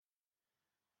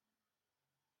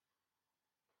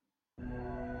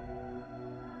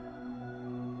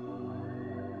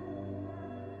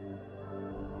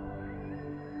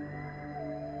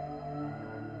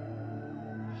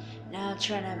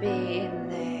tryna be in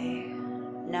there,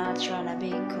 not tryna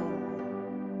be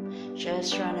cool,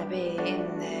 just tryna be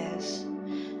in this.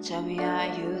 Tell me how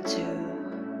you do.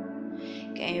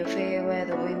 Can you feel where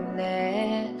the wind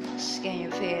is? Can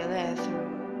you feel it through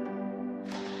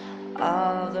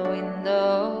all of the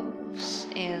windows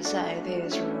inside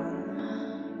this room?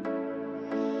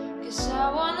 'Cause I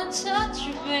wanna touch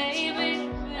you, baby,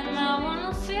 and I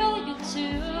wanna feel you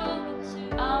too.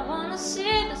 I wanna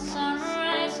see the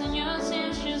sunrise on your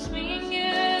sins, just me and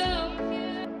you.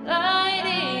 Light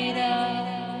it up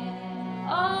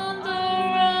on the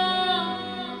run.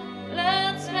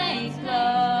 Let's make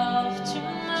love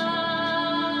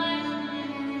tonight.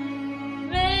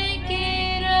 Make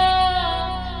it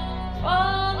up,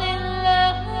 fall in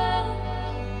love,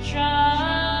 try.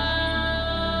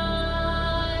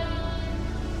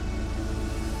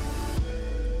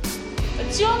 But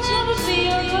you'll never be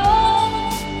alone.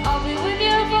 I'll be with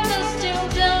you from dusk till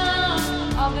dawn.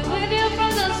 I'll be with you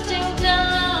from dusk till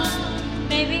dawn.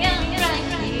 Baby, I'm right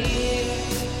here.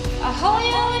 I hold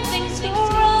you when things go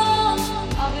wrong.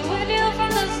 I'll be with you from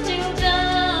dusk till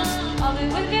dawn. I'll be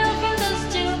with you from dusk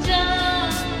till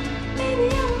dawn. Baby,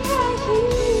 I'm right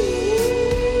here.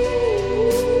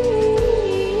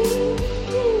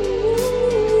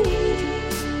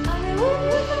 I'll be with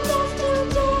you from dusk till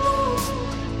dawn.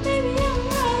 Baby, I'm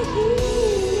right here.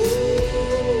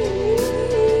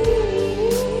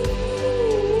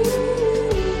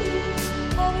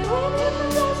 I'll be with you from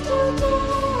dusk till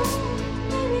dawn.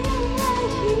 Baby, I'm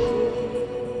right here.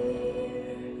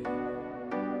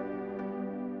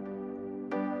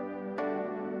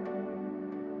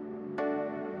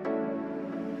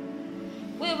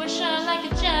 We will shine like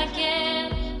a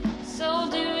jacket, so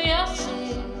do yours.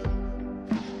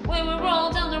 We will roll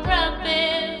down the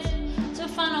rapids to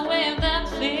find a wave that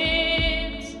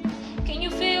fits. Can you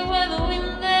feel where the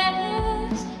wind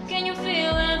is? Can you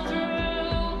feel it through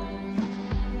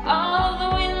all the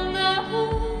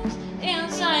windows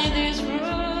inside this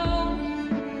room?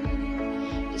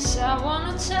 'Cause I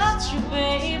wanna touch you,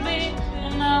 baby,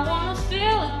 and I wanna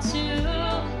feel it too.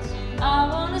 I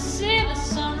wanna see the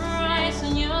sunrise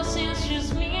on your sins,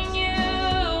 just me and you.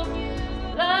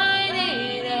 Light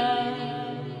it up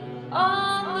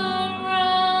on the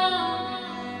run.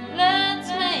 Let's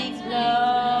make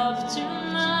love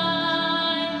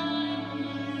tonight.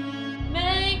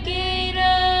 Make it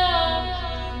up,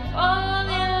 fall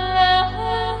in love,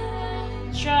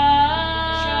 try.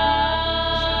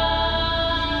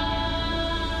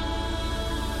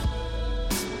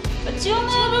 But you'll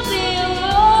never be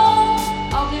alone.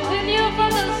 I'll be with you from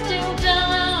dusk till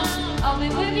dawn. I'll be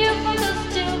with you from dusk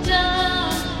till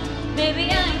dawn. Baby,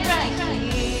 I'm right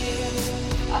here.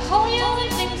 I hold you when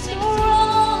things go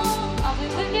wrong. I'll be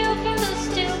with you from dusk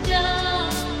till dawn.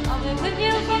 I'll be with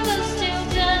you from dusk till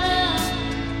dawn.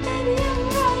 Baby, I'm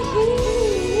right here.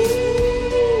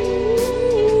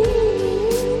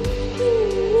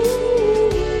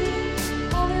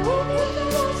 I'll be with you from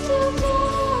dusk till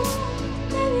dawn.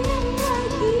 Baby, I'm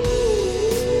right here.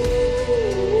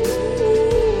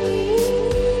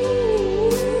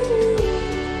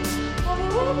 I'll be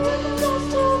with you from dusk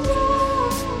till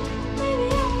dawn. Baby,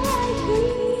 I'm right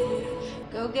here.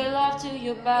 Go get love to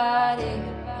your body.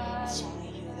 It's only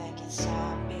you that can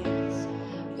stop it.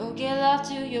 Go get love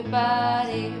to your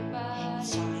body.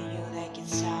 It's only you that can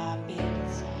stop it.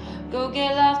 Go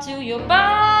get love to your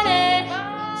body.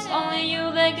 It's only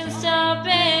you that can stop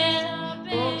it.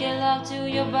 Go get love to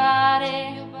your body.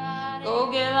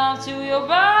 Go get love to your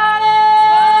body.